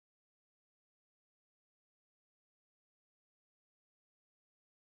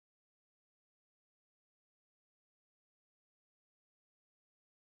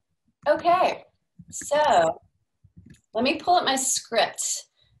Okay, so let me pull up my script,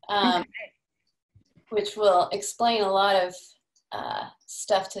 which will explain a lot of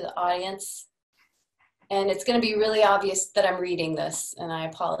stuff to the audience. And it's going to be really obvious that I'm reading this, and I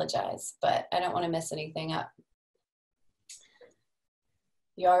apologize, but I don't want to mess anything up.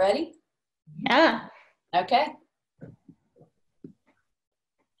 You all ready? Yeah. Okay.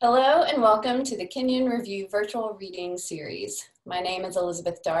 Hello and welcome to the Kenyon Review Virtual Reading Series. My name is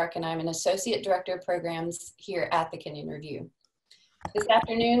Elizabeth Dark and I'm an Associate Director of Programs here at the Kenyon Review. This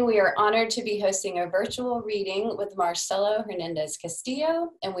afternoon we are honored to be hosting a virtual reading with Marcelo Hernandez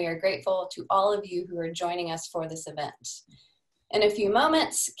Castillo, and we are grateful to all of you who are joining us for this event. In a few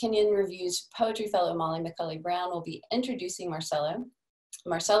moments, Kenyon Review's Poetry Fellow Molly McCulley-Brown will be introducing Marcelo.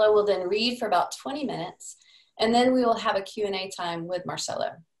 Marcelo will then read for about 20 minutes, and then we will have a Q&A time with Marcelo.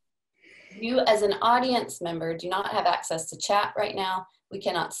 You as an audience member do not have access to chat right now. We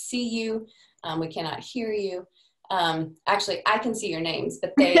cannot see you. We cannot hear you. Actually, I can see your names,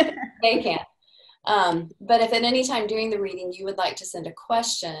 but they can't. But if at any time during the reading you would like to send a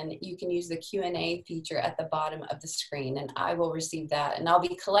question, you can use the Q&A feature at the bottom of the screen, and I will receive that. And I'll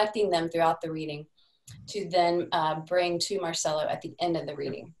be collecting them throughout the reading to then bring to Marcelo at the end of the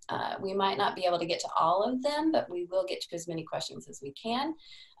reading. We might not be able to get to all of them, but we will get to as many questions as we can.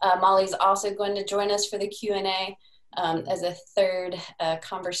 Molly's also going to join us for the Q&A as a third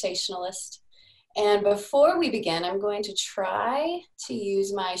conversationalist. And before we begin, I'm going to try to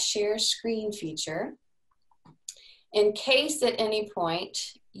use my share screen feature in case at any point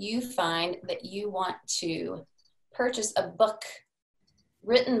you find that you want to purchase a book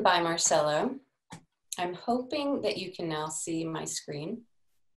written by Marcelo. I'm hoping that you can now see my screen.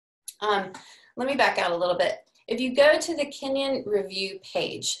 Let me back out a little bit. If you go to the Kenyon Review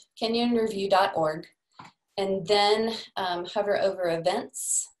page, kenyonreview.org, and then hover over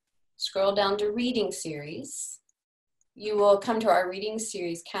events, scroll down to reading series, you will come to our reading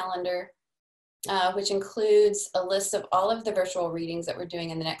series calendar, which includes a list of all of the virtual readings that we're doing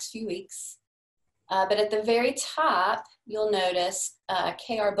in the next few weeks. But at the very top, you'll notice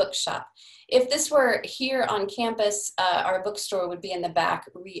KR Bookshop. If this were here on campus, our bookstore would be in the back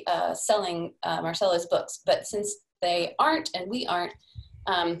selling Marcelo's books. But since they aren't and we aren't,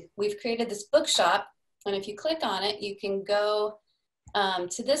 we've created this bookshop. And if you click on it, you can go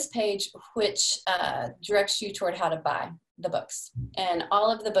to this page, which directs you toward how to buy the books. And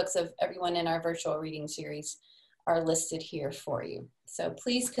all of the books of everyone in our virtual reading series are listed here for you. So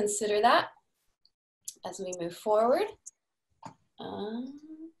please consider that as we move forward.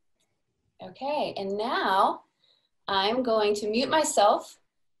 Okay, and now I'm going to mute myself.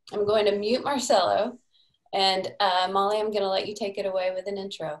 I'm going to mute Marcelo, and Molly, I'm going to let you take it away with an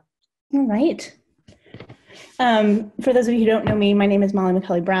intro. All right. For those of you who don't know me, my name is Molly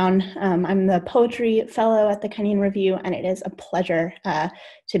McCulley-Brown. I'm the Poetry Fellow at the Kenyon Review, and it is a pleasure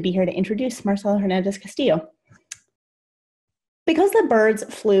to be here to introduce Marcelo Hernandez Castillo. Because the birds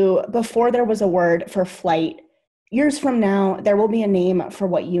flew before there was a word for flight, years from now, there will be a name for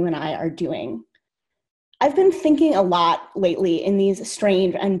what you and I are doing. I've been thinking a lot lately in these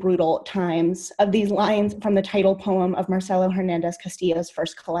strange and brutal times of these lines from the title poem of Marcelo Hernandez Castillo's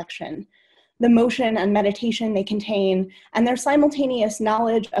first collection, the motion and meditation they contain, and their simultaneous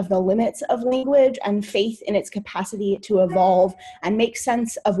knowledge of the limits of language and faith in its capacity to evolve and make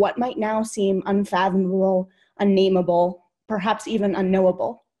sense of what might now seem unfathomable, unnameable, perhaps even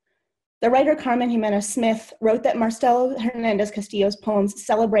unknowable. The writer Carmen Jimenez Smith wrote that Marcelo Hernandez Castillo's poems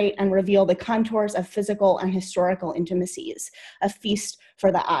celebrate and reveal the contours of physical and historical intimacies, a feast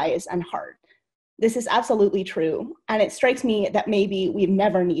for the eyes and heart. This is absolutely true, and it strikes me that maybe we've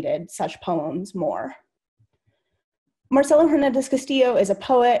never needed such poems more. Marcelo Hernandez Castillo is a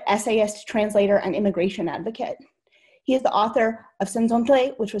poet, essayist, translator, and immigration advocate. He is the author of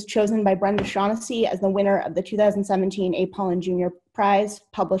Cenzontle, which was chosen by Brenda Shaughnessy as the winner of the 2017 A. Poulin Jr. Prize,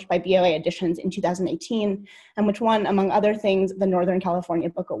 published by BOA Editions in 2018, and which won, among other things, the Northern California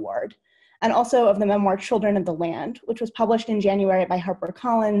Book Award, and also of the memoir Children of the Land, which was published in January by Harper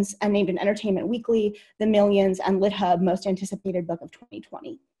Collins and named in Entertainment Weekly, The Millions, and LitHub Most Anticipated Book of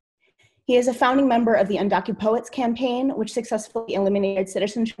 2020. He is a founding member of the Undocumented Poets campaign, which successfully eliminated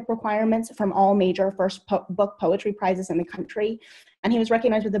citizenship requirements from all major first book poetry prizes in the country, and he was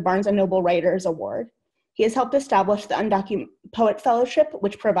recognized with the Barnes & Noble Writers Award. He has helped establish the Undocumented Poet Fellowship,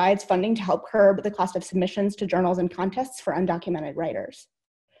 which provides funding to help curb the cost of submissions to journals and contests for undocumented writers.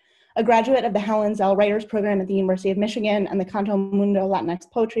 A graduate of the Helen Zell Writers Program at the University of Michigan and the Canto Mundo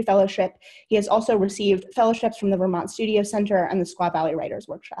Latinx Poetry Fellowship, he has also received fellowships from the Vermont Studio Center and the Squaw Valley Writers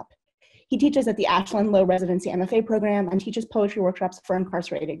Workshop. He teaches at the Ashland Low Residency MFA program and teaches poetry workshops for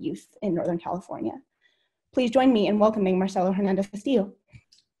incarcerated youth in Northern California. Please join me in welcoming Marcelo Hernandez Castillo.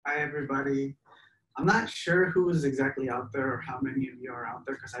 Hi, everybody. I'm not sure who is exactly out there or how many of you are out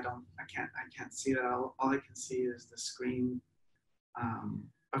there because I can't see that. All I can see is the screen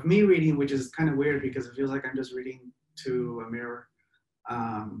of me reading, which is kind of weird because it feels like I'm just reading to a mirror.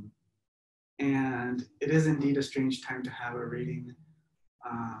 And it is indeed a strange time to have a reading.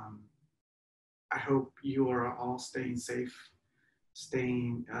 I hope you are all staying safe,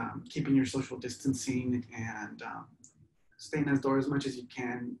 keeping your social distancing, and staying outdoors as much as you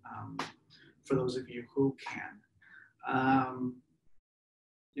can for those of you who can.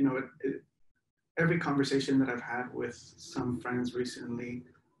 You know, every conversation that I've had with some friends recently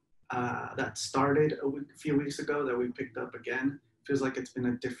that started a few weeks ago that we picked up again, feels like it's been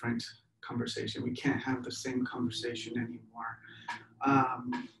a different conversation. We can't have the same conversation anymore,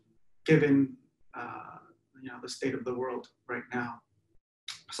 given you know, the state of the world right now.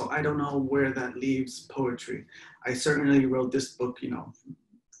 So I don't know where that leaves poetry. I certainly wrote this book, you know,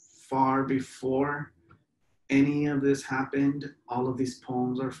 far before any of this happened. All of these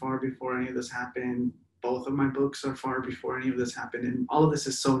poems are far before any of this happened. Both of my books are far before any of this happened. And all of this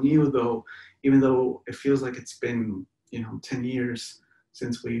is so new though, even though it feels like it's been, you know, 10 years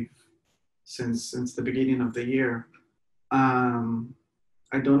since since the beginning of the year.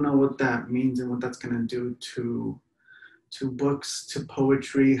 I don't know what that means and what that's gonna do to books, to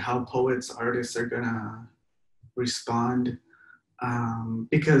poetry, how poets, artists are gonna respond,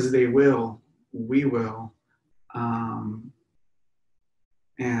 because they will, we will. And,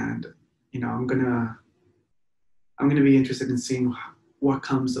 you know, I'm gonna be interested in seeing what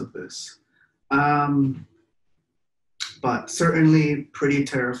comes of this. But certainly pretty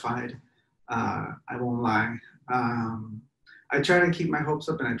terrified, I won't lie. I try to keep my hopes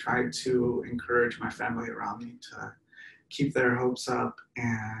up and I try to encourage my family around me to keep their hopes up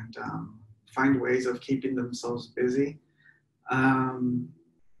and find ways of keeping themselves busy.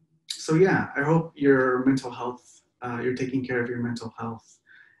 So yeah, I hope your mental health, you're taking care of your mental health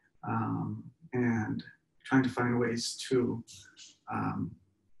and trying to find ways to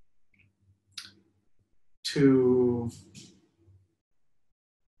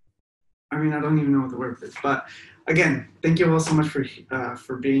I mean, I don't even know what the word is, but again, thank you all so much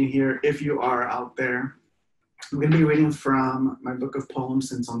for being here. If you are out there, I'm going to be reading from my book of poems,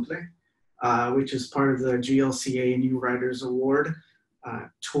 Cenzontle, which is part of the GLCA New Writers Award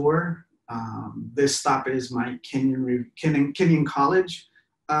tour. This stop is my Kenyon College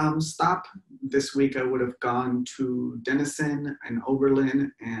stop. This week I would have gone to Denison and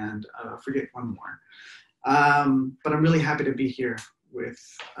Oberlin and forget one more. But I'm really happy to be here with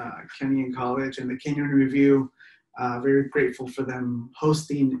Kenyon College and the Kenyon Review. Very grateful for them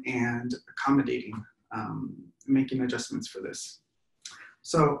hosting and accommodating, making adjustments for this.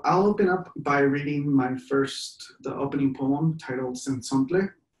 So I'll open up by reading the opening poem titled Cenzontle.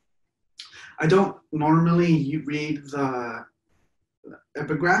 I don't normally read the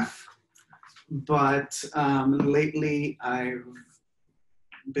epigraph, but lately I've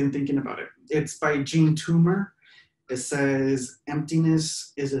been thinking about it. It's by Jean Toomer. It says,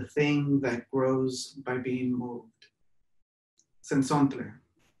 emptiness is a thing that grows by being moved. Cenzontle.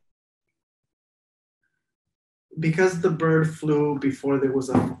 Because the bird flew before there was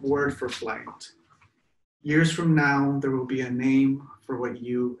a word for flight, years from now, there will be a name for what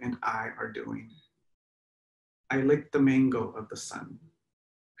you and I are doing. I licked the mango of the sun.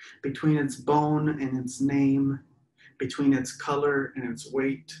 Between its bone and its name, between its color and its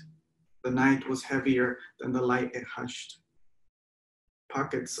weight, the night was heavier than the light it hushed.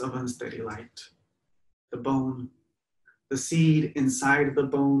 Pockets of unsteady light. The bone, the seed inside the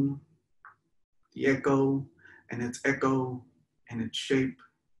bone, the echo and its echo and its shape.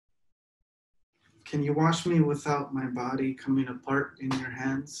 Can you wash me without my body coming apart in your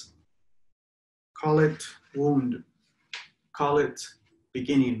hands? Call it wound. Call it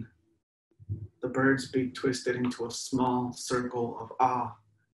beginning. The bird's beak twisted into a small circle of awe.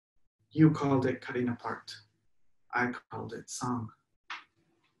 You called it cutting apart. I called it song.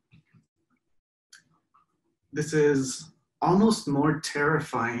 This is almost more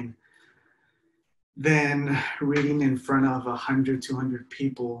terrifying than reading in front of 100, 200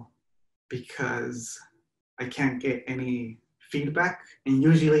 people because I can't get any feedback. And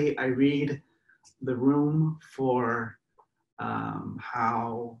usually I read the room for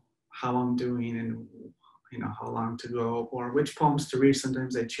how I'm doing and how long to go or which poems to read.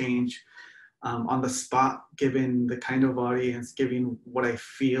 Sometimes I change on the spot, given the kind of audience, given what I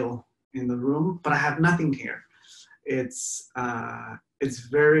feel in the room, but I have nothing here. it's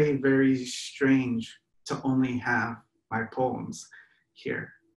very, very strange to only have my poems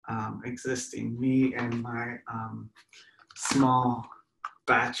here existing, me and my small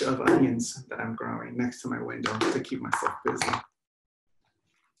batch of onions that I'm growing next to my window to keep myself busy.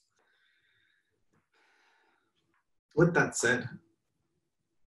 With that said,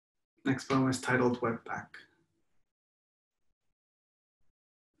 next poem is titled Wetback.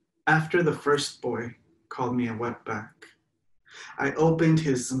 After the first boy called me a wetback, I opened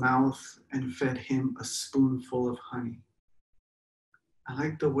his mouth and fed him a spoonful of honey. I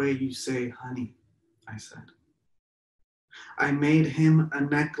like the way you say honey, I said. I made him a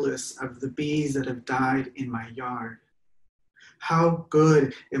necklace of the bees that have died in my yard. How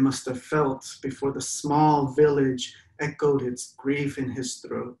good it must have felt before the small village echoed its grief in his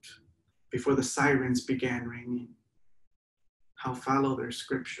throat, before the sirens began ringing. How fallow their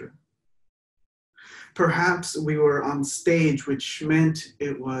scripture. Perhaps we were on stage, which meant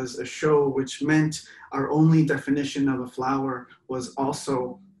it was a show, which meant our only definition of a flower was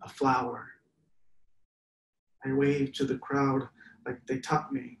also a flower. I waved to the crowd like they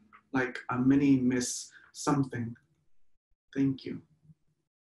taught me, like a mini Miss something. Thank you.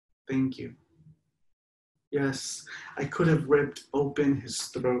 Thank you. Yes, I could have ripped open his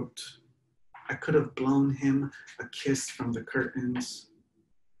throat. I could have blown him a kiss from the curtains.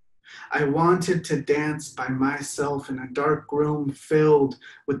 I wanted to dance by myself in a dark room filled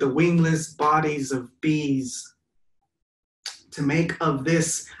with the wingless bodies of bees, to make of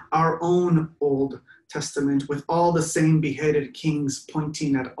this our own Old Testament with all the same beheaded kings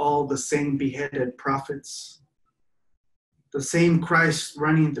pointing at all the same beheaded prophets. The same Christ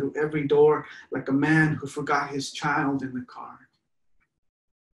running through every door like a man who forgot his child in the car.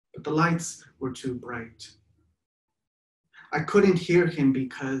 But the lights were too bright. I couldn't hear him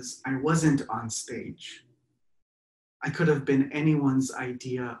because I wasn't on stage. I could have been anyone's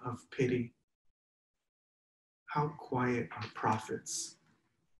idea of pity. How quiet are prophets.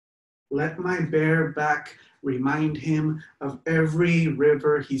 Let my bare back remind him of every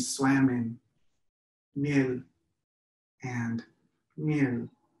river he swam in. Miel and miel.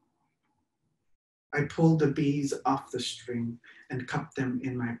 I pulled the bees off the string and cupped them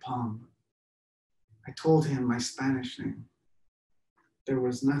in my palm. I told him my Spanish name. There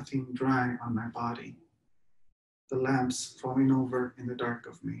was nothing dry on my body, the lamps falling over in the dark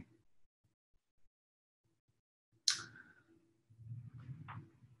of me.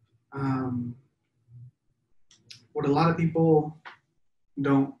 What a lot of people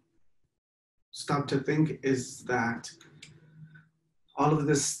don't stop to think is that all of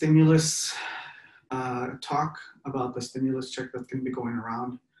this stimulus talk about the stimulus check that's going to be going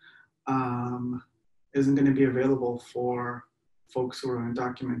around isn't going to be available for folks who are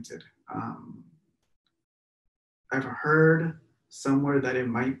undocumented. I've heard somewhere that it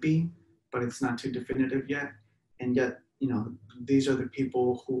might be, but it's not too definitive yet. And yet, you know, these are the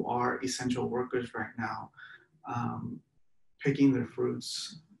people who are essential workers right now, picking their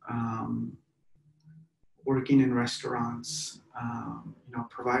fruits, working in restaurants, you know,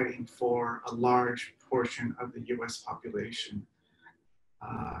 providing for a large portion of the US population.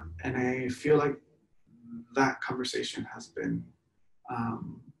 And I feel like that conversation has been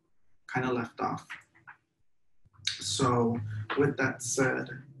kind of left off. So with that said,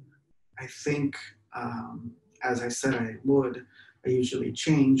 I think, as I said I would, I usually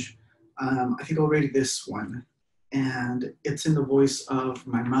change. I think I'll read this one. And it's in the voice of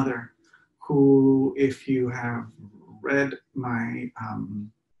my mother, who, if you have read my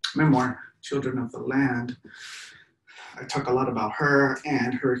memoir, Children of the Land, I talk a lot about her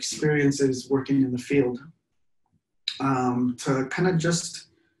and her experiences working in the field, to kind of just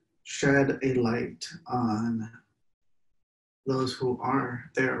shed a light on those who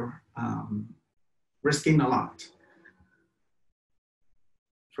are there risking a lot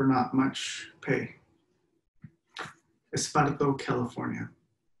for not much pay. Esparto, California.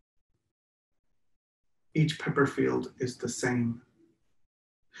 Each pepper field is the same.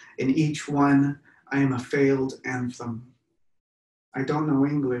 In each one, I am a failed anthem. I don't know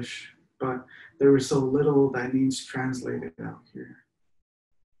English, but there is so little that needs translated out here.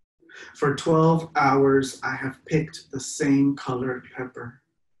 For 12 hours, I have picked the same colored pepper.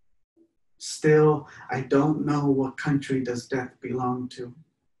 Still, I don't know what country does death belong to.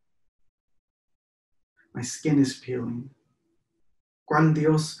 My skin is peeling. ¿Cuál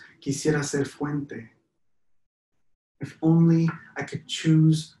Dios quisiera ser fuente? If only I could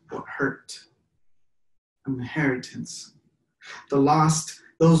choose what hurt. Inheritance.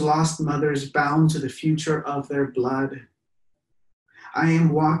 Those lost mothers bound to the future of their blood. I am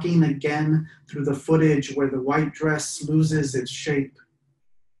walking again through the footage where the white dress loses its shape.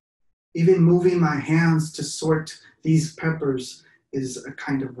 Even moving my hands to sort these peppers is a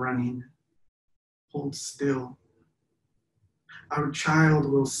kind of running. Hold still. Our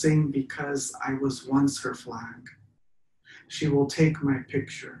child will sing because I was once her flag. She will take my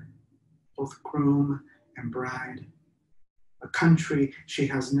picture, both groom and bride, a country she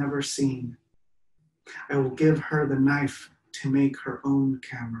has never seen. I will give her the knife to make her own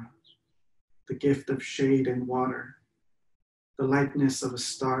camera, the gift of shade and water, the likeness of a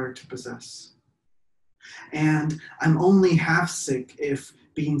star to possess. And I'm only half sick if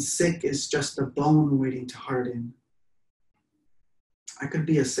being sick is just a bone waiting to harden. I could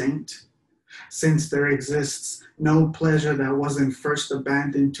be a saint, since there exists no pleasure that wasn't first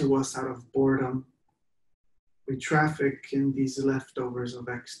abandoned to us out of boredom. We traffic in these leftovers of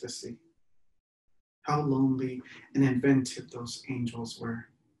ecstasy. How lonely and inventive those angels were.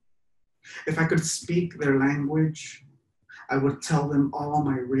 If I could speak their language, I would tell them all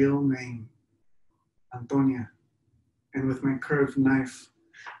my real name, Antonia, and with my curved knife,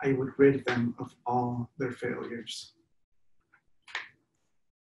 I would rid them of all their failures.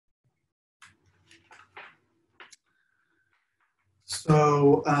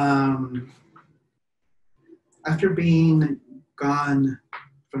 So after being gone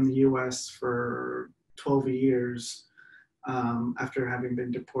from the US for 12 years, after having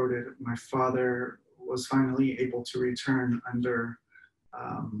been deported, my father was finally able to return under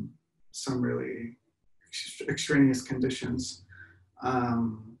some really extraneous conditions.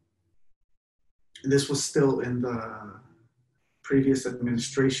 This was still in the previous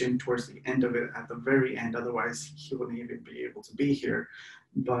administration, towards the end of it, at the very end, otherwise he wouldn't even be able to be here.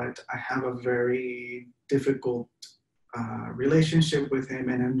 But I have a very difficult relationship with him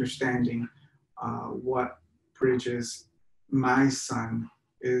and understanding what bridges my son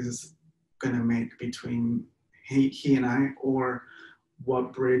is gonna make between he and I, or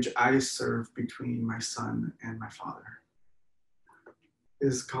what bridge I serve between my son and my father. It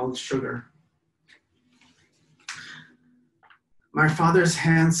is called Sugar. My father's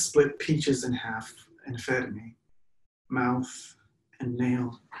hands split peaches in half and fed me, mouth and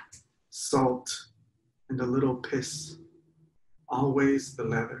nail, salt and a little piss, always the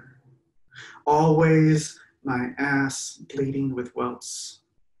leather, always my ass bleeding with welts,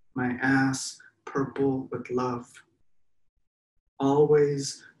 my ass purple with love,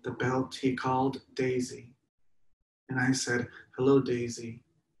 always the belt he called Daisy. And I said, hello, Daisy.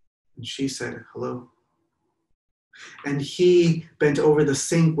 And she said, hello. And he bent over the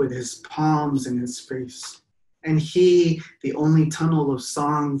sink with his palms in his face. And he, the only tunnel of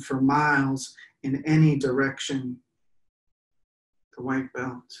song for miles in any direction. The white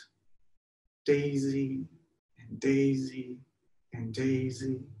belt. Daisy and Daisy and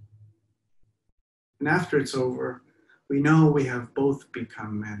Daisy. And after it's over, we know we have both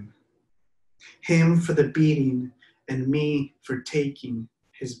become men. Him for the beating and me for taking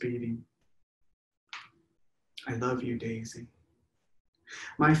his beating. I love you, Daisy.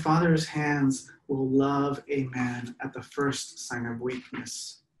 My father's hands will love a man at the first sign of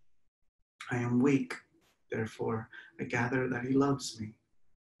weakness. I am weak, therefore I gather that he loves me.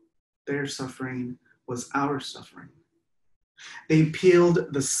 Their suffering was our suffering. They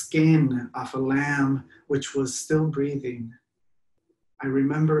peeled the skin off a lamb which was still breathing. I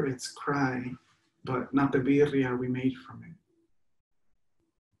remember its cry, but not the birria we made from it.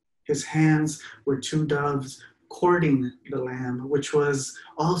 His hands were two doves courting the lamb, which was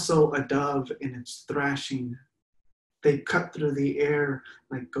also a dove in its thrashing. They cut through the air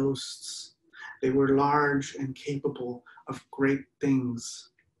like ghosts. They were large and capable of great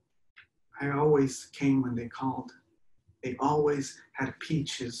things. I always came when they called. They always had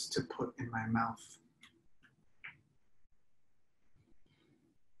peaches to put in my mouth.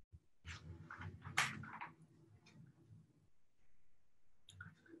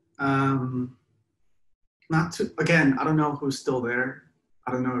 Again, I don't know who's still there.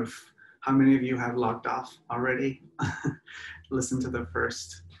 I don't know how many of you have logged off already. Listened to the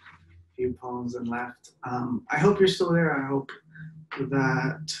first few poems and left. I hope you're still there. I hope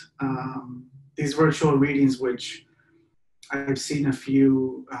that these virtual readings, which I've seen a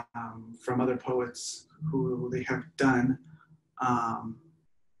few from other poets who they have done.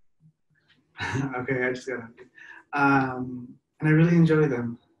 Okay, I just got it. And I really enjoy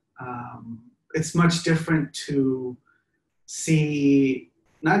them. It's much different to see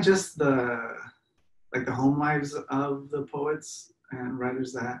not just the home lives of the poets and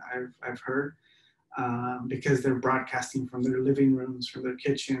writers that I've heard, because they're broadcasting from their living rooms, from their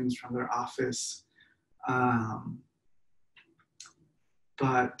kitchens, from their office.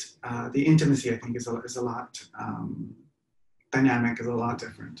 but the intimacy, I think, is a lot dynamic, is a lot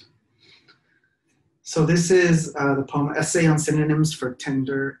different. So this is the poem Essay on Synonyms for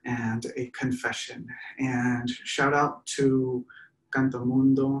Tender and a Confession. And shout out to Canto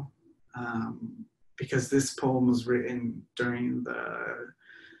Mundo, because this poem was written during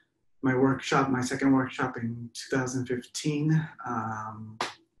my workshop, my second workshop in 2015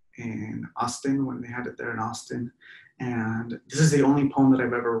 in Austin, when they had it there in Austin. And this is the only poem that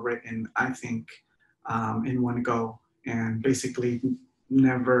I've ever written, I think, in one go, and basically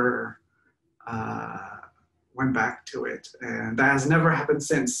never went back to it. And that has never happened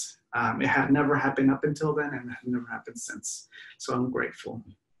since. It had never happened up until then, and it had never happened since. So I'm grateful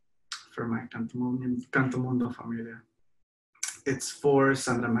for my Canto Mundo familia. It's for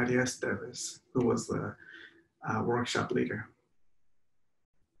Sandra Maria Esteves, who was the workshop leader.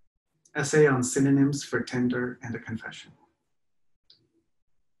 Essay on Synonyms for Tender and a Confession.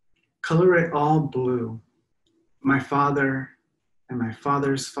 Color it all blue. My father and my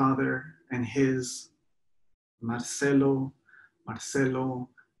father's father and his, Marcelo, Marcelo,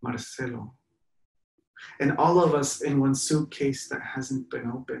 Marcelo. And all of us in one suitcase that hasn't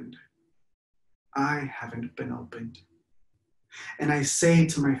been opened. I haven't been opened. And I say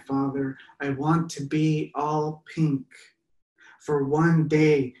to my father, I want to be all pink, for one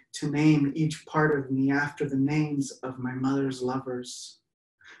day to name each part of me after the names of my mother's lovers,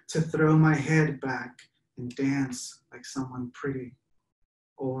 to throw my head back and dance like someone pretty,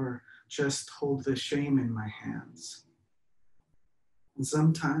 or just hold the shame in my hands. And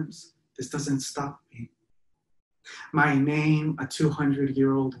sometimes this doesn't stop me. My name, a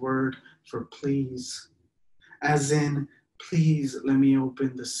 200-year-old word for please, as in, please let me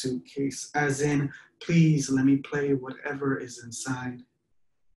open the suitcase, as in, please let me play whatever is inside.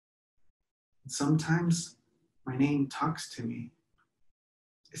 And sometimes my name talks to me.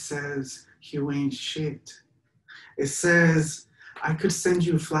 It says, you ain't shit. It says, I could send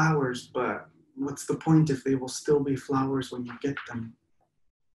you flowers, but what's the point if they will still be flowers when you get them?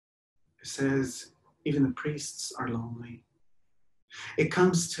 It says, even the priests are lonely. It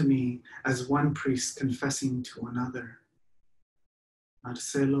comes to me as one priest confessing to another.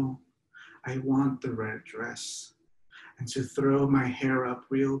 Marcelo, I want the red dress and to throw my hair up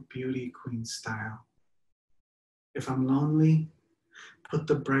real beauty queen style. If I'm lonely, put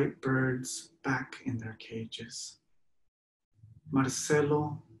the bright birds back in their cages.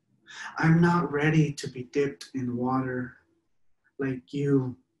 Marcelo, I'm not ready to be dipped in water like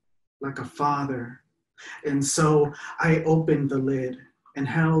you, like a father. And so I opened the lid and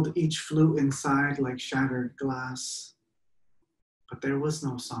held each flute inside like shattered glass. But there was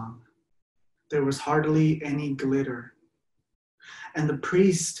no song. There was hardly any glitter. And the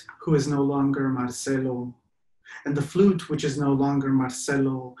priest, who is no longer Marcelo, and the flute, which is no longer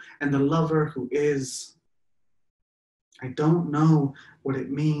Marcelo, and the lover who is, I don't know what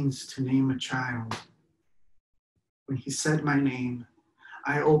it means to name a child. When he said my name,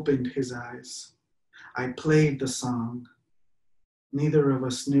 I opened his eyes. I played the song. Neither of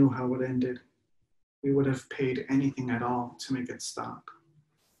us knew how it ended. We would have paid anything at all to make it stop.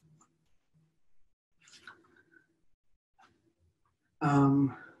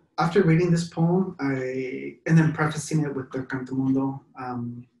 After reading this poem, and then prefacing it with the Canto Mundo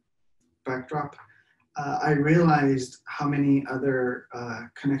backdrop, I realized how many other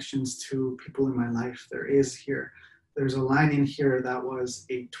connections to people in my life there is here. There's a line in here that was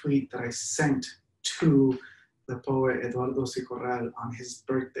a tweet that I sent to the poet Eduardo C. Corral on his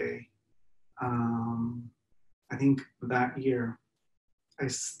birthday. I think that year. I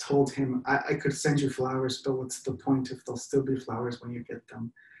told him, I could send you flowers, but what's the point if they'll still be flowers when you get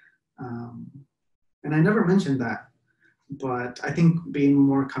them? And I never mentioned that, but I think being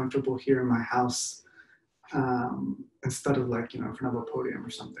more comfortable here in my house, instead of like, in front of a podium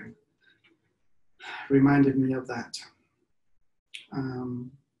or something, reminded me of that.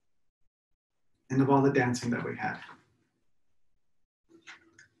 And of all the dancing that we had.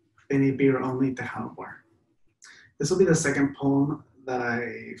 Any beer only te harbor. This will be the second poem that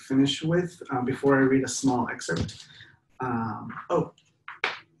I finish with before I read a small excerpt.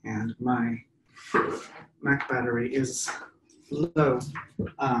 And my Mac battery is low. So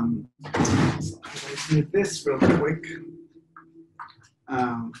I do this real quick.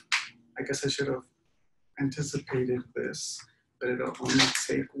 I guess I should have anticipated this, but it'll only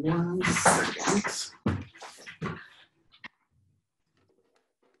take 1 second.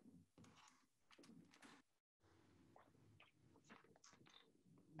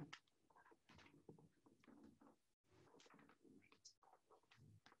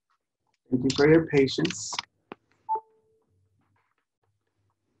 Thank you for your patience.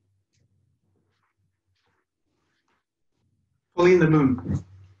 Pulling the Moon.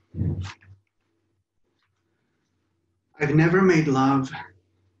 I've never made love.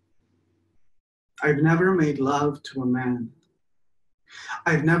 I've never made love to a man.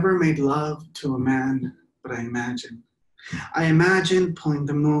 I've never made love to a man, but I imagine. I imagine pulling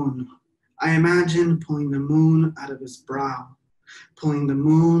the moon. I imagine pulling the moon out of his brow, pulling the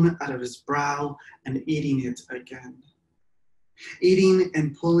moon out of his brow and eating it again. Eating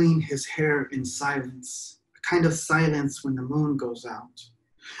and pulling his hair in silence, a kind of silence when the moon goes out,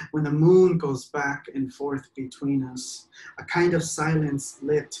 when the moon goes back and forth between us, a kind of silence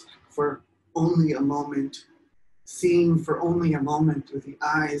lit for only a moment, seeing for only a moment with the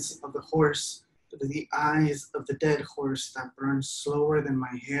eyes of the horse, with the eyes of the dead horse that burns slower than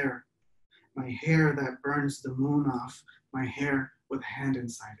my hair that burns the moon off, my hair with a hand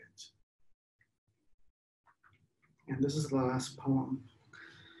inside it. And this is the last poem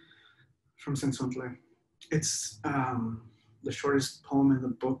from Cenzontle. It's the shortest poem in the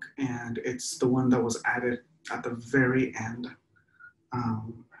book, and it's the one that was added at the very end.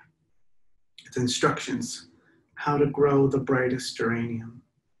 It's instructions, how to grow the brightest geranium.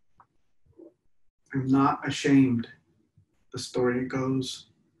 I'm not ashamed, the story goes.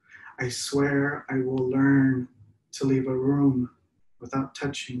 I swear I will learn to leave a room without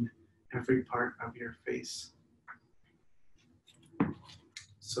touching every part of your face.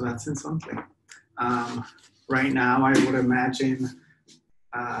 So that's Cenzontle. Right now, I would imagine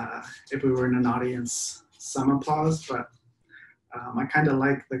if we were in an audience, some applause, but I kind of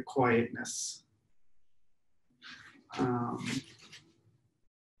like the quietness.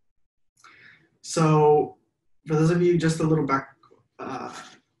 So for those of you, just a little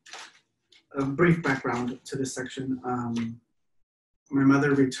a brief background to this section. My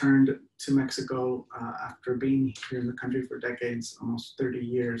mother returned to Mexico after being here in the country for decades, almost 30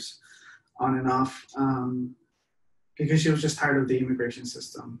 years, on and off, because she was just tired of the immigration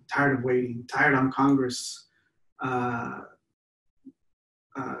system, tired of waiting, tired on Congress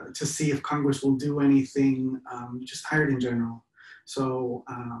to see if Congress will do anything, just tired in general. So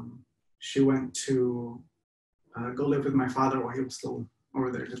she went to go live with my father while he was still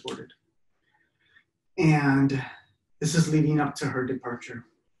over there deported. And this is leading up to her departure.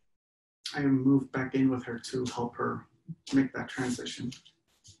 I moved back in with her to help her make that transition.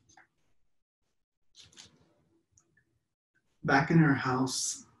 Back in her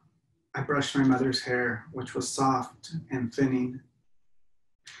house, I brushed my mother's hair, which was soft and thinning.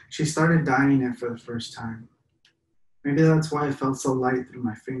 She started dyeing it for the first time. Maybe that's why it felt so light through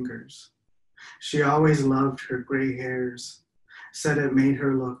my fingers. She always loved her gray hairs, said it made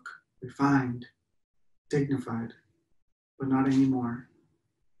her look refined, dignified, but not anymore.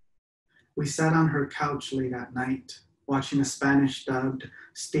 We sat on her couch late at night, watching a Spanish-dubbed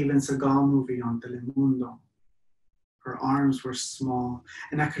Steven Seagal movie on Telemundo. Her arms were small,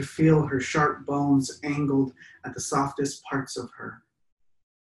 and I could feel her sharp bones angled at the softest parts of her.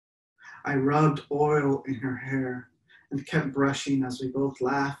 I rubbed oil in her hair and kept brushing as we both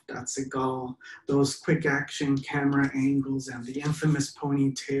laughed at Seagal, those quick-action camera angles and the infamous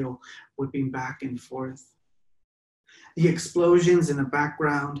ponytail whipping back and forth. The explosions in the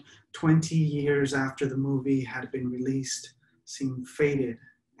background, 20 years after the movie had been released, seemed faded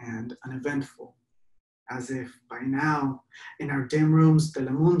and uneventful, as if by now, in our dim room's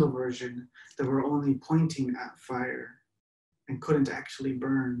Telemundo version, they were only pointing at fire and couldn't actually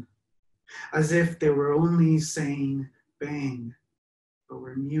burn, as if they were only saying bang, but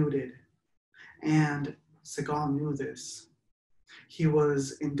were muted. And Seagal knew this. He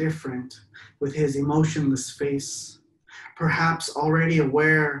was indifferent with his emotionless face, perhaps already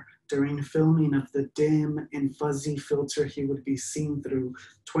aware during filming of the dim and fuzzy filter he would be seen through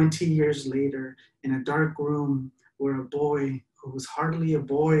 20 years later in a dark room where a boy who was hardly a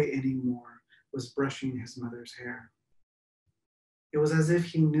boy anymore was brushing his mother's hair. It was as if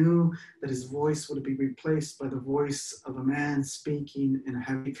he knew that his voice would be replaced by the voice of a man speaking in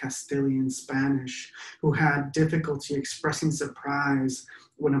heavy Castilian Spanish who had difficulty expressing surprise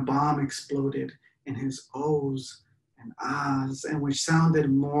when a bomb exploded in his O's and ahs, and which sounded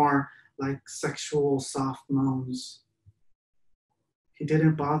more like sexual soft moans. He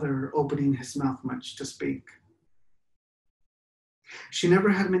didn't bother opening his mouth much to speak. She never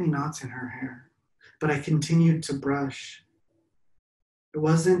had many knots in her hair, but I continued to brush. It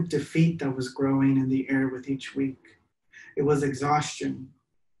wasn't defeat that was growing in the air with each week. It was exhaustion.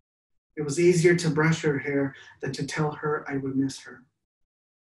 It was easier to brush her hair than to tell her I would miss her.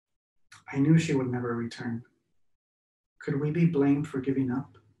 I knew she would never return. Could we be blamed for giving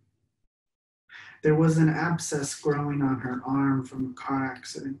up? There was an abscess growing on her arm from a car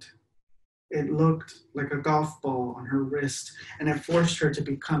accident. It looked like a golf ball on her wrist, and it forced her to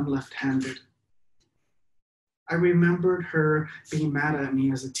become left-handed. I remembered her being mad at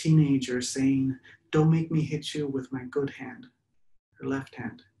me as a teenager, saying, "Don't make me hit you with my good hand," her left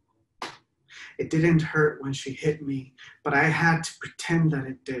hand. It didn't hurt when she hit me, but I had to pretend that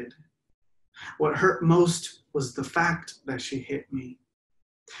it did. What hurt most was the fact that she hit me.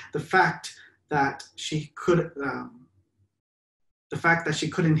 The fact that she couldn't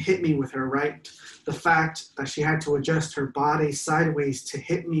hit me with her right. The fact that she had to adjust her body sideways to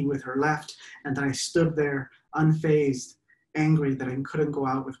hit me with her left, and that I stood there unfazed, angry that I couldn't go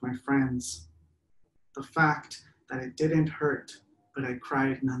out with my friends. The fact that it didn't hurt, but I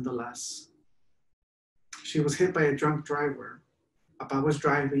cried nonetheless. She was hit by a drunk driver. Papa was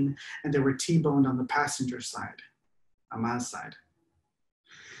driving, and they were T-boned on the passenger side, Ama's side.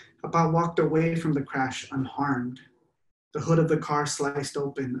 Papa walked away from the crash unharmed. The hood of the car sliced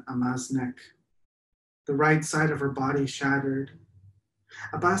open Ama's neck. The right side of her body shattered.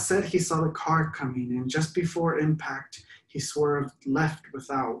 Abba said he saw the car coming, and just before impact, he swerved left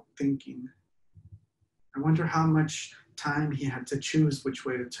without thinking. I wonder how much time he had to choose which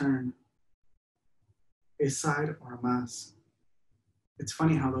way to turn. His side or Ama's. It's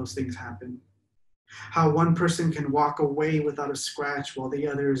funny how those things happen. How one person can walk away without a scratch while the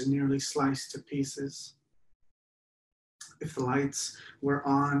other is nearly sliced to pieces. If the lights were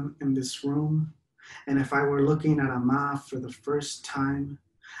on in this room, and if I were looking at Ama for the first time,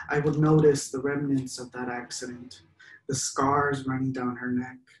 I would notice the remnants of that accident, the scars running down her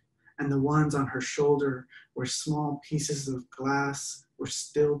neck, and the ones on her shoulder where small pieces of glass were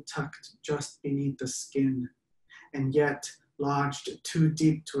still tucked just beneath the skin, and yet lodged too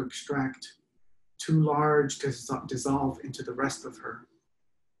deep to extract, too large to dissolve into the rest of her.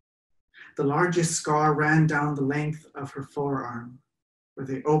 The largest scar ran down the length of her forearm, where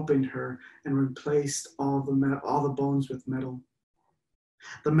they opened her and replaced all the bones with metal.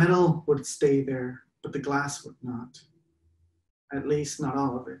 The metal would stay there, but the glass would not. At least not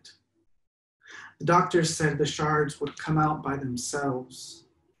all of it. The doctors said the shards would come out by themselves,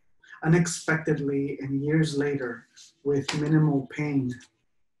 unexpectedly and years later, with minimal pain,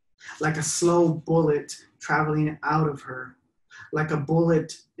 like a slow bullet traveling out of her, like a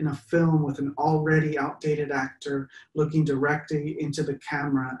bullet in a film with an already outdated actor looking directly into the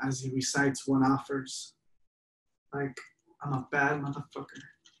camera as he recites one-offers. Like, I'm a bad motherfucker.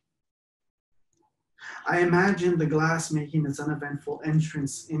 I imagined the glass making its uneventful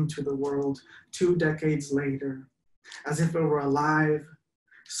entrance into the world 2 decades later, as if it were alive,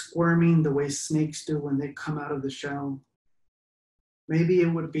 squirming the way snakes do when they come out of the shell. Maybe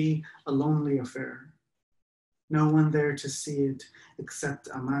it would be a lonely affair. No one there to see it except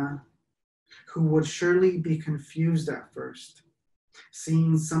Ama, who would surely be confused at first,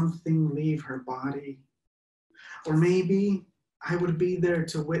 seeing something leave her body. Or maybe I would be there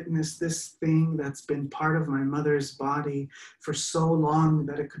to witness this thing that's been part of my mother's body for so long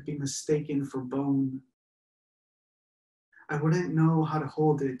that it could be mistaken for bone. I wouldn't know how to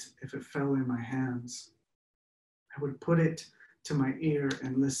hold it if it fell in my hands. I would put it to my ear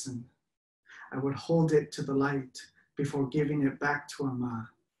and listen. I would hold it to the light before giving it back to Ama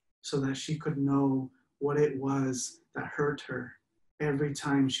so that she could know what it was that hurt her every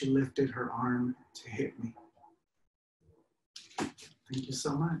time she lifted her arm to hit me. Thank you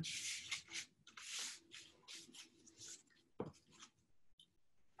so much.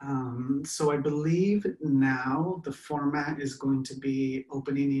 So I believe now the format is going to be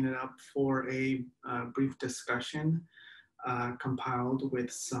opening it up for a brief discussion compiled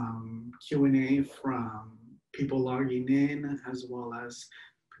with some Q&A from people logging in as well as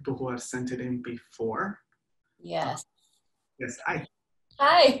people who have sent it in before. Yes. Yes, hi.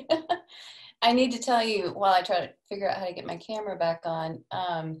 Hi. I need to tell you while I try to figure out how to get my camera back on,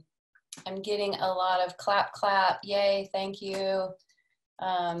 I'm getting a lot of clap, clap, yay, thank you,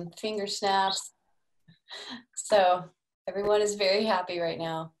 finger snaps. So everyone is very happy right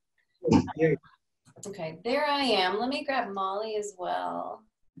now. Yay. Okay, there I am. Let me grab Molly as well.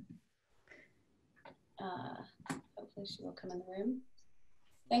 Hopefully she will come in the room.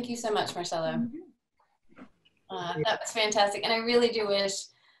 Thank you so much, Marcelo. That was fantastic. And I really do wish,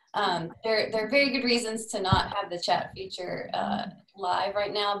 there are very good reasons to not have the chat feature live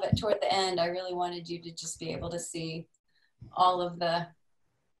right now, but toward the end, I really wanted you to just be able to see all of the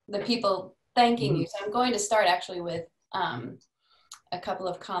people thanking you. So I'm going to start actually with a couple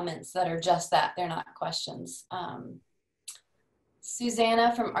of comments that are just that, they're not questions.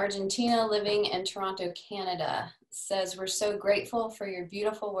 Susanna from Argentina, living in Toronto, Canada, says, "We're so grateful for your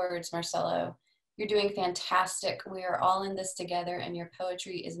beautiful words, Marcelo. You're doing fantastic. We are all in this together, and your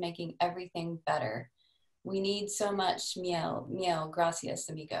poetry is making everything better. We need so much miel. Miel, gracias,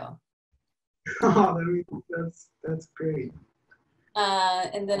 amigo. Oh, that's great.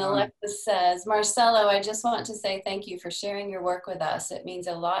 And then Alexis says, Marcelo, I just want to say thank you for sharing your work with us. It means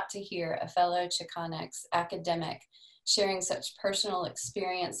a lot to hear a fellow Chicanx academic sharing such personal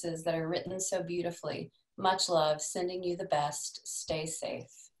experiences that are written so beautifully. Much love, sending you the best. Stay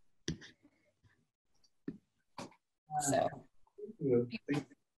safe. So, thank you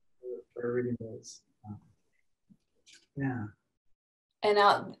for reading those. Yeah. And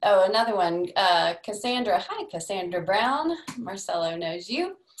now, oh, another one, Cassandra. Hi, Cassandra Brown. Marcelo knows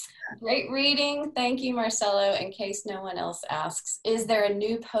you. Great reading. Thank you, Marcelo. In case no one else asks, is there a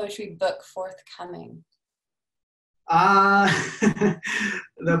new poetry book forthcoming? The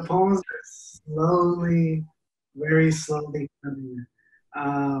poems are slowly, very slowly coming.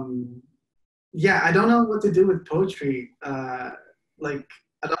 Yeah, I don't know what to do with poetry. Like,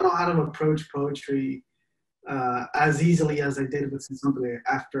 I don't know how to approach poetry as easily as I did with Cenzontle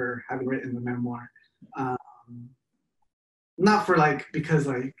after having written the memoir. Not for like, because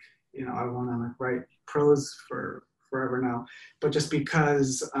like, you know, I want to like write prose for forever now, but just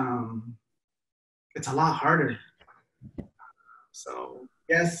because it's a lot harder. So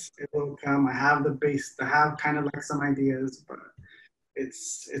yes, it will come. I have the base, I have kind of like some ideas, but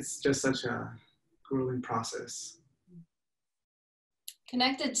it's just such a grueling process.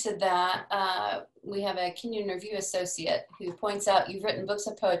 Connected to that, we have a Kenyon Review associate who points out you've written books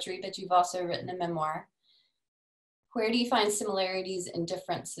of poetry, but you've also written a memoir. Where do you find similarities and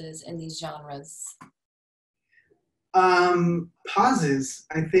differences in these genres? Pauses,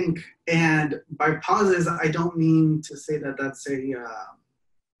 I think, and by pauses, I don't mean to say that that's a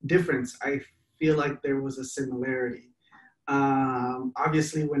difference. I feel like there was a similarity.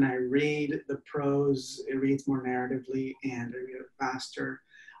 Obviously, when I read the prose, it reads more narratively and I read it faster.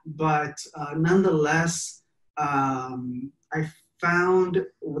 But nonetheless, I found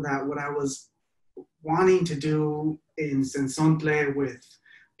that what I was wanting to do in Cenzontle with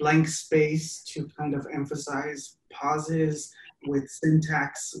blank space to kind of emphasize pauses with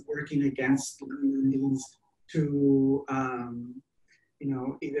syntax working against learnings to, you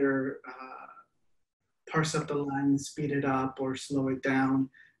know, either parse up the line, speed it up, or slow it down.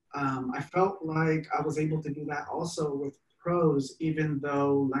 I felt like I was able to do that also with prose, even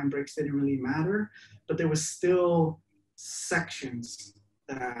though line breaks didn't really matter, but there was still sections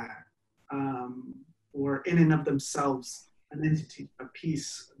that were in and of themselves an entity, a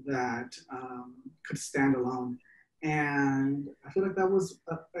piece that could stand alone. And I feel like that was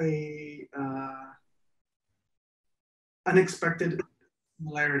a unexpected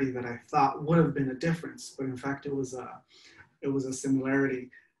similarity that I thought would have been a difference, but in fact it was a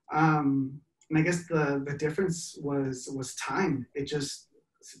similarity. And I guess the difference was time. It just,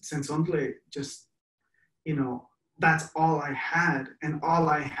 Cenzontle just, you know, that's all I had, and all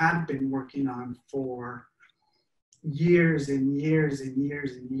I had been working on for years and years and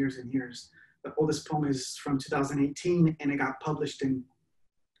years and years and years. The oldest poem is from 2018, and it got published in,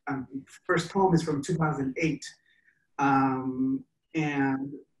 first poem is from 2008.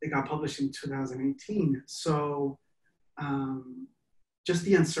 And it got published in 2018. So just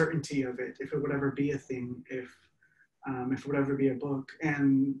the uncertainty of it, if it would ever be a thing, if it would ever be a book.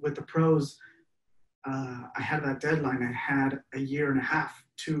 And with the prose, I had that deadline. I had a year and a half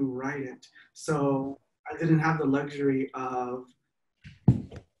to write it. So I didn't have the luxury of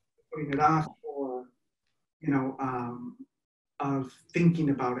putting it off or, you know, of thinking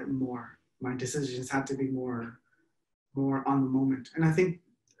about it more. My decisions had to be more on the moment, and I think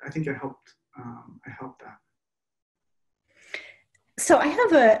it helped. I helped that. So I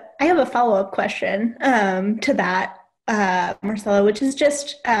have a follow-up question to that, Marcelo, which is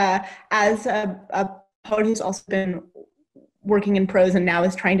just as a poet who's also been working in prose and now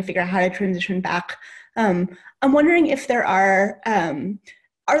is trying to figure out how to transition back. I'm wondering if there are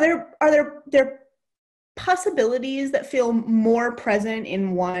there possibilities that feel more present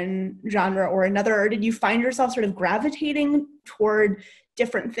in one genre or another, or did you find yourself sort of gravitating toward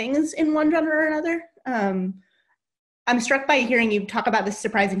different things in one genre or another? I'm struck by hearing you talk about this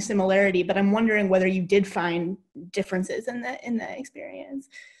surprising similarity, but I'm wondering whether you did find differences in the experience.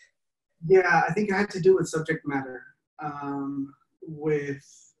 Yeah, I think it had to do with subject matter. With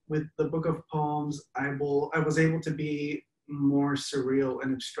the book of poems, I was able to be more surreal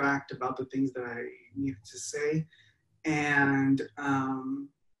and abstract about the things that I needed to say. And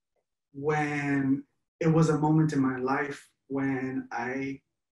when it was a moment in my life when I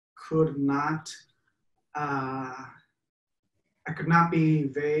could not be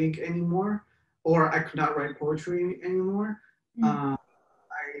vague anymore, or I could not write poetry anymore, I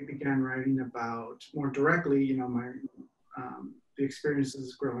began writing about more directly, you know, my the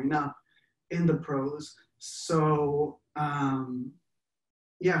experiences growing up in the prose. So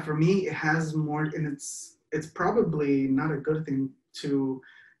yeah, for me, it has more, and it's probably not a good thing to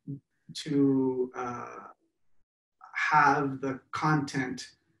have the content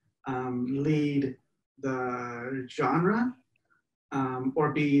lead the genre,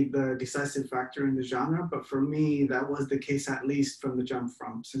 or be the decisive factor in the genre. But for me, that was the case, at least from the jump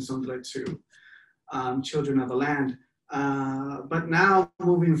from Cenzontle to Children of the Land. But now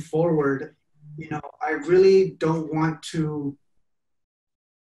moving forward, you know, I really don't want to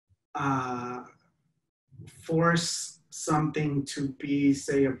force something to be,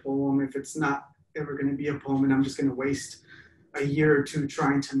 say, a poem if it's not ever going to be a poem, and I'm just going to waste a year or two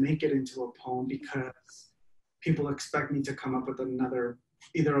trying to make it into a poem because people expect me to come up with either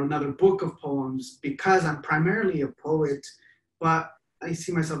another book of poems, because I'm primarily a poet, but I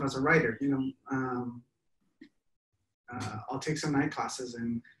see myself as a writer. You know, I'll take some night classes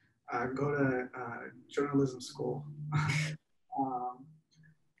and go to journalism school.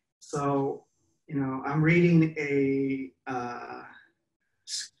 So, you know, I'm reading I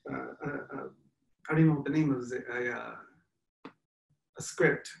don't even know what the name of it, a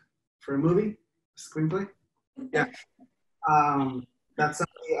script for a movie, a screenplay. Yeah. That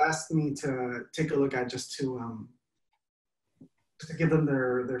somebody asked me to take a look at, just to give them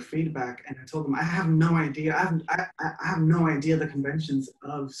their feedback, and I told them I have no idea. I have no idea the conventions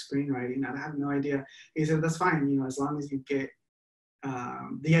of screenwriting. I have no idea. He said, that's fine, you know, as long as you get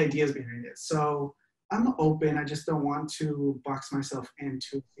the ideas behind it. So I'm open. I just don't want to box myself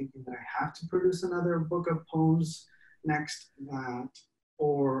into thinking that I have to produce another book of poems next,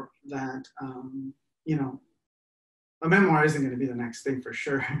 or that you know, a memoir isn't going to be the next thing for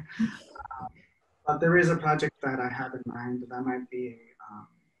sure. But there is a project that I have in mind that might be a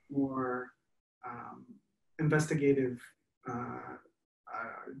more investigative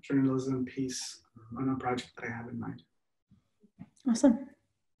journalism piece on a project that I have in mind. Awesome.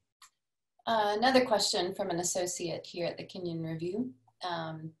 Another question from an associate here at the Kenyon Review.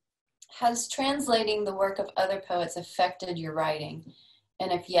 Has translating the work of other poets affected your writing?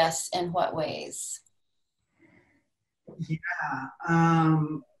 And if yes, in what ways? Yeah,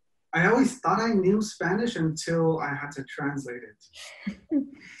 I always thought I knew Spanish until I had to translate it. And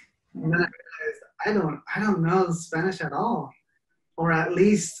then I realized I don't know Spanish at all, or at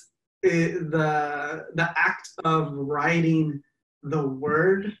least the act of writing the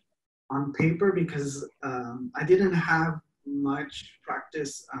word on paper, because I didn't have much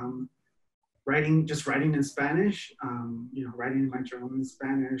practice writing in Spanish, you know, writing in my journal in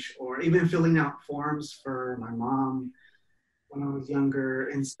Spanish, or even filling out forms for my mom when I was younger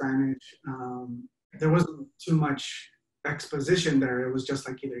in Spanish. There wasn't too much exposition there. It was just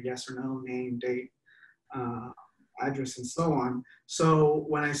like either yes or no, name, date, address, and so on. So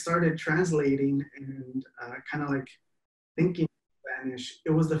when I started translating and kind of like thinking Spanish,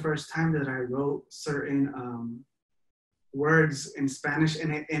 it was the first time that I wrote certain words in Spanish,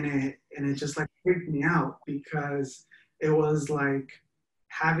 and it just like freaked me out, because it was like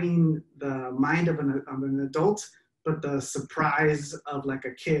having the mind of an adult, but the surprise of like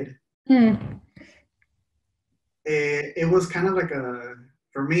a kid. It was kind of like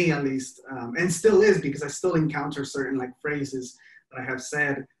for me at least, and still is, because I still encounter certain like phrases that I have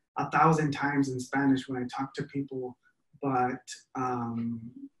said 1,000 times in Spanish when I talk to people, but when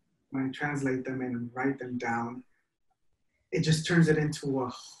I translate them and write them down, it just turns it into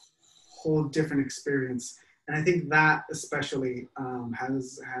a whole different experience. And I think that especially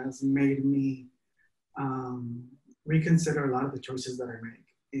has made me reconsider a lot of the choices that I make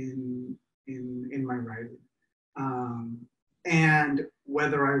in my writing, and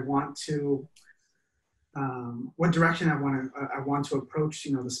whether I want to, what direction I want to approach,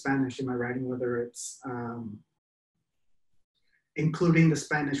 you know, the Spanish in my writing, whether it's including the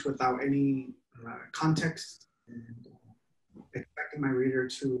Spanish without any context, and expecting my reader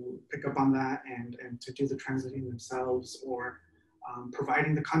to pick up on that and to do the translating themselves, or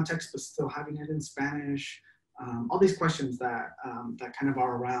providing the context but still having it in Spanish. All these questions that kind of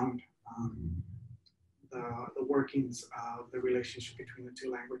are around the workings of the relationship between the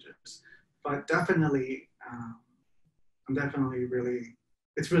two languages. But definitely, I'm definitely really,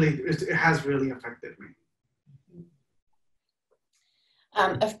 it has really affected me.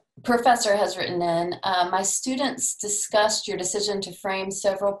 A professor has written in, my students discussed your decision to frame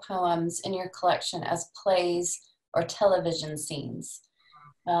several poems in your collection as plays or television scenes.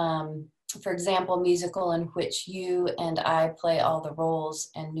 For example, musical in which you and I play all the roles,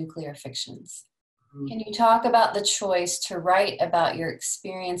 and nuclear fictions. Can you talk about the choice to write about your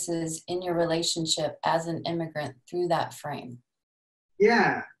experiences in your relationship as an immigrant through that frame?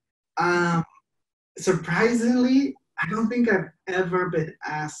 Yeah. Surprisingly, I don't think I've ever been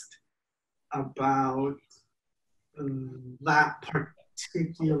asked about that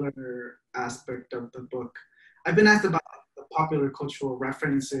particular aspect of the book. I've been asked about the popular cultural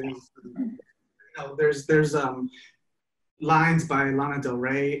references. You know, there's lines by Lana Del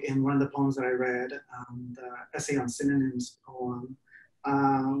Rey in one of the poems that I read, the essay on synonyms poem.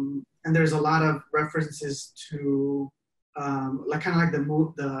 And there's a lot of references to like kind of like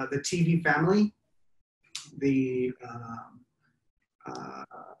the TV family, the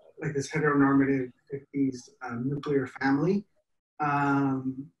like this heteronormative 50s nuclear family,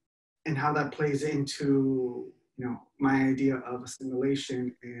 and how that plays into, you know, my idea of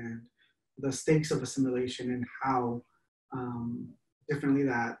assimilation and the stakes of assimilation, and how differently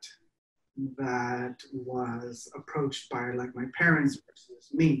that was approached by like my parents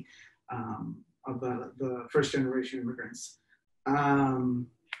versus me, of the first generation immigrants.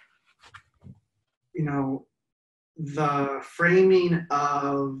 You know, the framing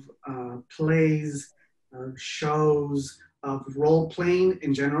of plays, shows, of role playing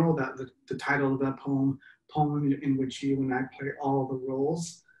in general, that the title of that poem in which you and I play all the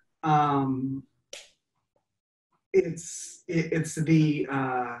roles. It's the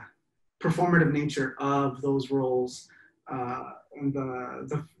performative nature of those roles, and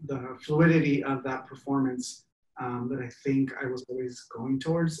the fluidity of that performance, that I think I was always going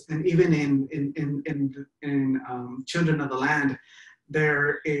towards. And even in Children of the Land,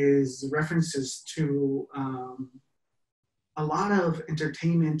 there is references to a lot of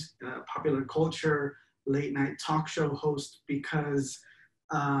entertainment, popular culture, late night talk show host, because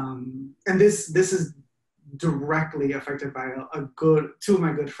and this is directly affected by two of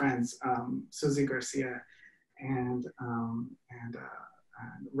my good friends, Susie Garcia and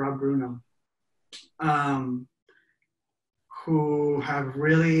Rob Bruno, who have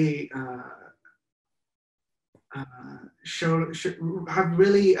really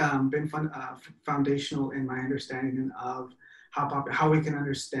been foundational in my understanding of how we can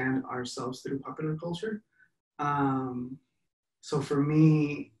understand ourselves through popular culture. So for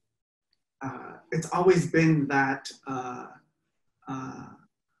me, it's always been that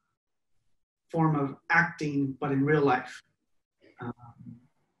form of acting, but in real life,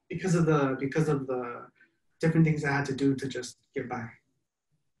 because of the different things I had to do to just get by.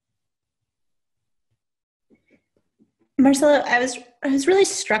 Marcelo, I was really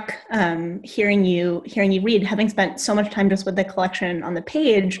struck hearing you read, having spent so much time just with the collection on the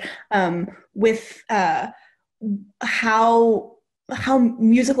page, with how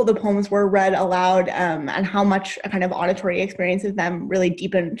musical the poems were read aloud, and how much a kind of auditory experience of them really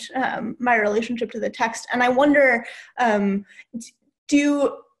deepened my relationship to the text. And I wonder, are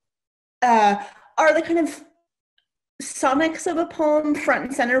the kind of sonics of a poem front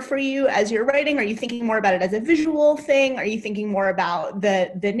and center for you as you're writing? Are you thinking more about it as a visual thing? Are you thinking more about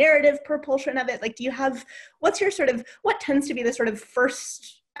the narrative propulsion of it? Like, what tends to be the sort of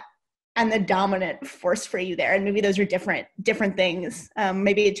first and the dominant force for you there? And maybe those are different things.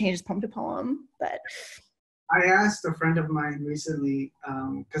 Maybe it changes poem to poem, but. I asked a friend of mine recently,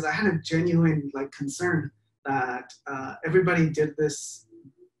 because I had a genuine concern that everybody did this,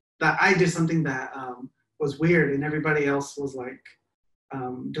 that I did something that was weird and everybody else was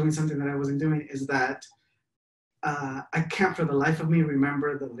doing something that I wasn't doing, is that I can't for the life of me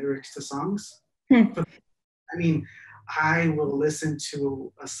remember the lyrics to songs. I mean, I will listen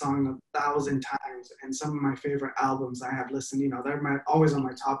to a song 1,000 times, and some of my favorite albums I have listened, they're always on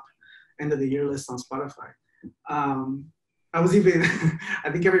my top end of the year list on Spotify. I was even,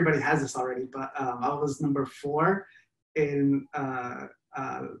 I think everybody has this already, but I was number 4 in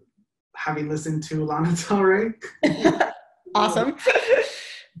having listened to Lana Del Rey. Awesome.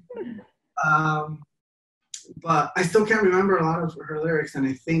 But I still can't remember a lot of her lyrics, and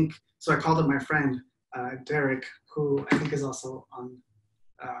I think, so I called up my friend, Derek, who I think is also on,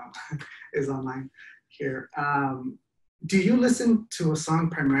 is online here. Do you listen to a song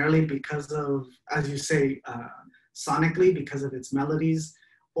primarily because of, as you say, sonically, because of its melodies,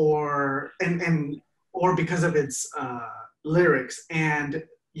 or because of its lyrics? And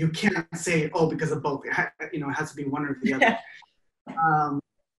you can't say, oh, because of both. It has to be one or the other.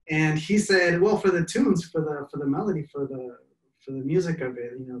 And he said, well, for the tunes, for the melody, for the music of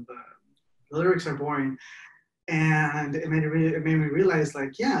it, the lyrics are boring. And it made me realize,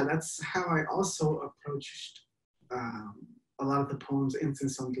 yeah, that's how I also approached a lot of the poems in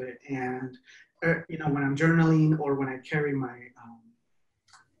Cenzontle. And when I'm journaling, or when I carry my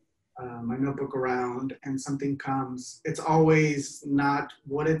my notebook around and something comes, it's always not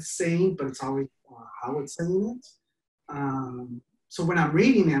what it's saying, but it's always how it's saying it. So when I'm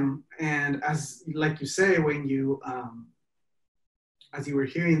reading them, and as like you say, when you, as you were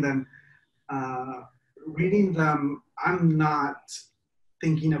hearing them, reading them, I'm not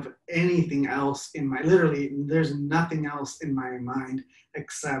thinking of anything else in my, literally, there's nothing else in my mind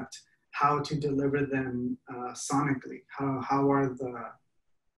except how to deliver them sonically. How are the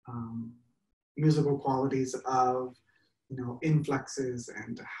musical qualities of, inflexes,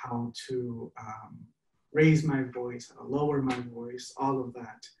 and how to raise my voice, how to lower my voice, all of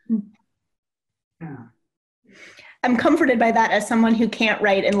that. Yeah. I'm comforted by that as someone who can't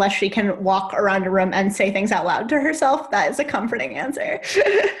write unless she can walk around a room and say things out loud to herself. That is a comforting answer.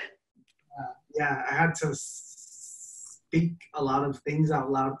 Yeah, I had to speak a lot of things out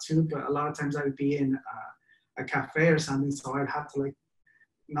loud too, but a lot of times I'd be in a cafe or something, so I'd have to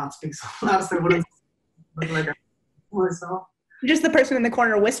not speak so loud so I wouldn't look like I myself. Just the person in the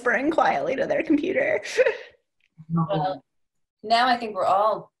corner whispering quietly to their computer. Well, now I think we're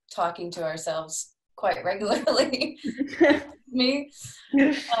all talking to ourselves quite regularly. Me.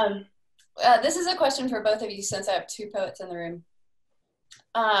 This is a question for both of you, since I have two poets in the room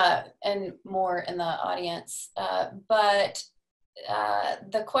and more in the audience. But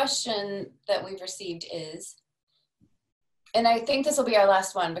the question that we've received is, and I think this will be our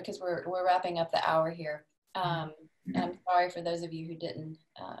last one because we're wrapping up the hour here. And I'm sorry for those of you who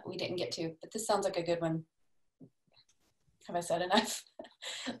we didn't get to, but this sounds like a good one. Have I said enough?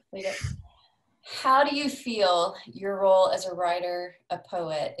 Leave it. How do you feel your role as a writer, a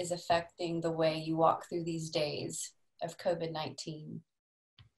poet, is affecting the way you walk through these days of COVID-19?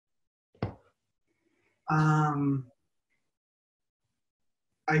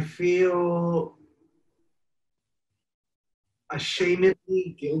 I feel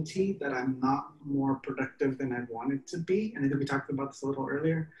ashamedly guilty that I'm not more productive than I wanted to be. And I think we talked about this a little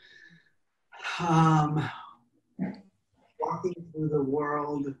earlier. Walking through the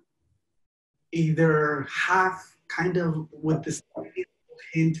world, either half kind of with this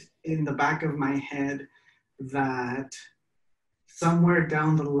hint in the back of my head that somewhere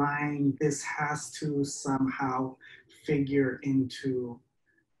down the line, this has to somehow figure into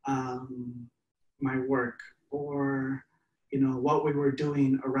my work, or what we were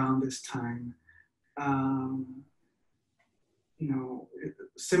doing around this time.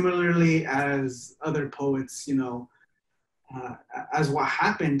 Similarly as other poets, as what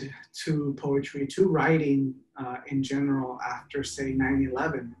happened to poetry, to writing in general after, say,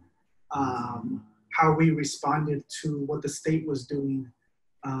 9/11, how we responded to what the state was doing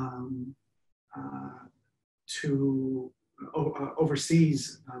to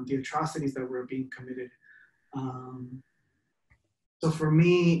overseas, the atrocities that were being committed. So for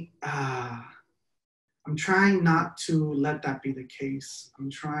me, I'm trying not to let that be the case. I'm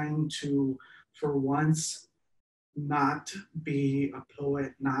trying to, for once, not be a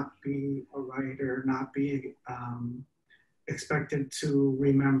poet, not be a writer, not be expected to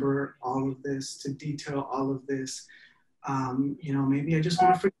remember all of this, to detail all of this. Maybe I just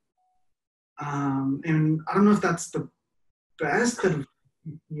want to forget. And I don't know if that's the best of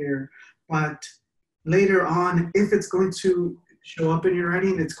here, but later on, if it's going to show up in your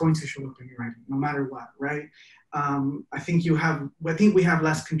writing, it's going to show up in your writing, no matter what, right? I think we have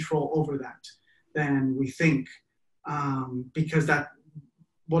less control over that than we think, because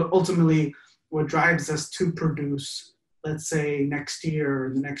what drives us to produce, let's say next year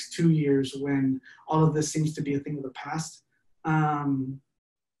or the next 2 years, when all of this seems to be a thing of the past,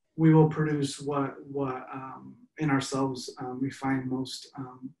 we will produce what in ourselves we find most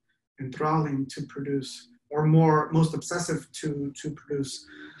enthralling to produce, or most obsessive to produce.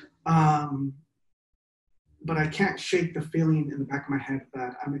 But I can't shake the feeling in the back of my head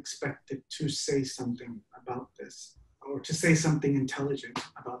that I'm expected to say something about this, or to say something intelligent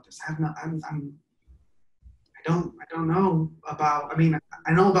about this. I don't know about,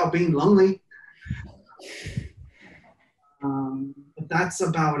 I know about being lonely, but that's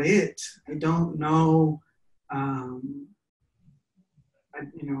about it. I don't know,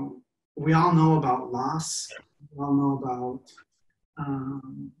 we all know about loss. We all know about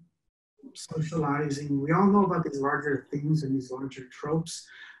socializing. We all know about these larger things and these larger tropes,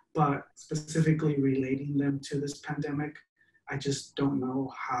 but specifically relating them to this pandemic, I just don't know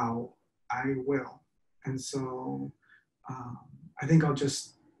how I will. And so I think I'll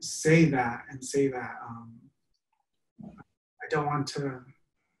just say that I don't want to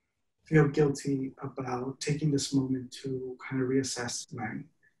feel guilty about taking this moment to kind of reassess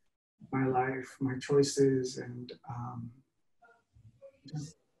my life, my choices, and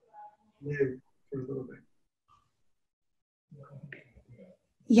just live for a little bit.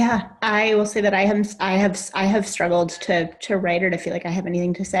 Yeah, I will say that I have struggled to write or to feel like I have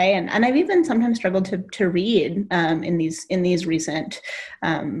anything to say, and I've even sometimes struggled to read in these recent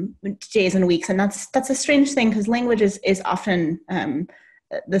days and weeks, and that's a strange thing because language is often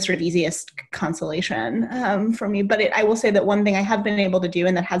the sort of easiest consolation for me. But I will say that one thing I have been able to do,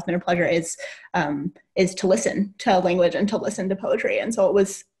 and that has been a pleasure, is to listen to language and to listen to poetry, and so it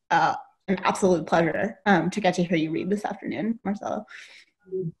was an absolute pleasure to get to hear you read this afternoon, Marcelo.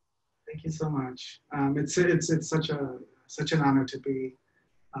 Thank you so much. It's such an honor to be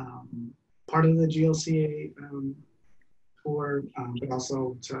part of the GLCA tour, but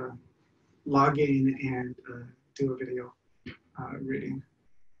also to log in and do a video reading.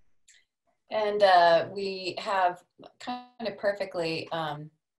 And we have kind of perfectly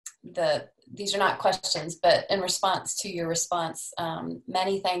these are not questions, but in response to your response,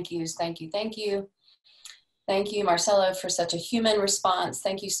 many thank yous. Thank you, thank you. Thank you, Marcelo, for such a human response.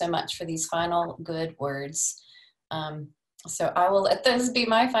 Thank you so much for these final good words. So I will let those be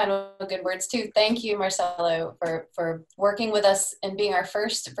my final good words too. Thank you, Marcelo, for working with us and being our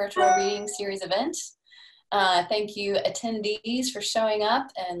first virtual reading series event. Thank you, attendees, for showing up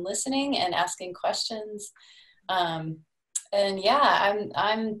and listening and asking questions. And yeah,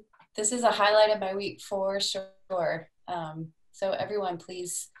 this is a highlight of my week for sure. So everyone,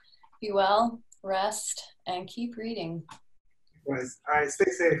 please be well, rest, and keep reading. All right,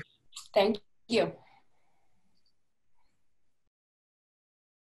 stay safe. Thank you.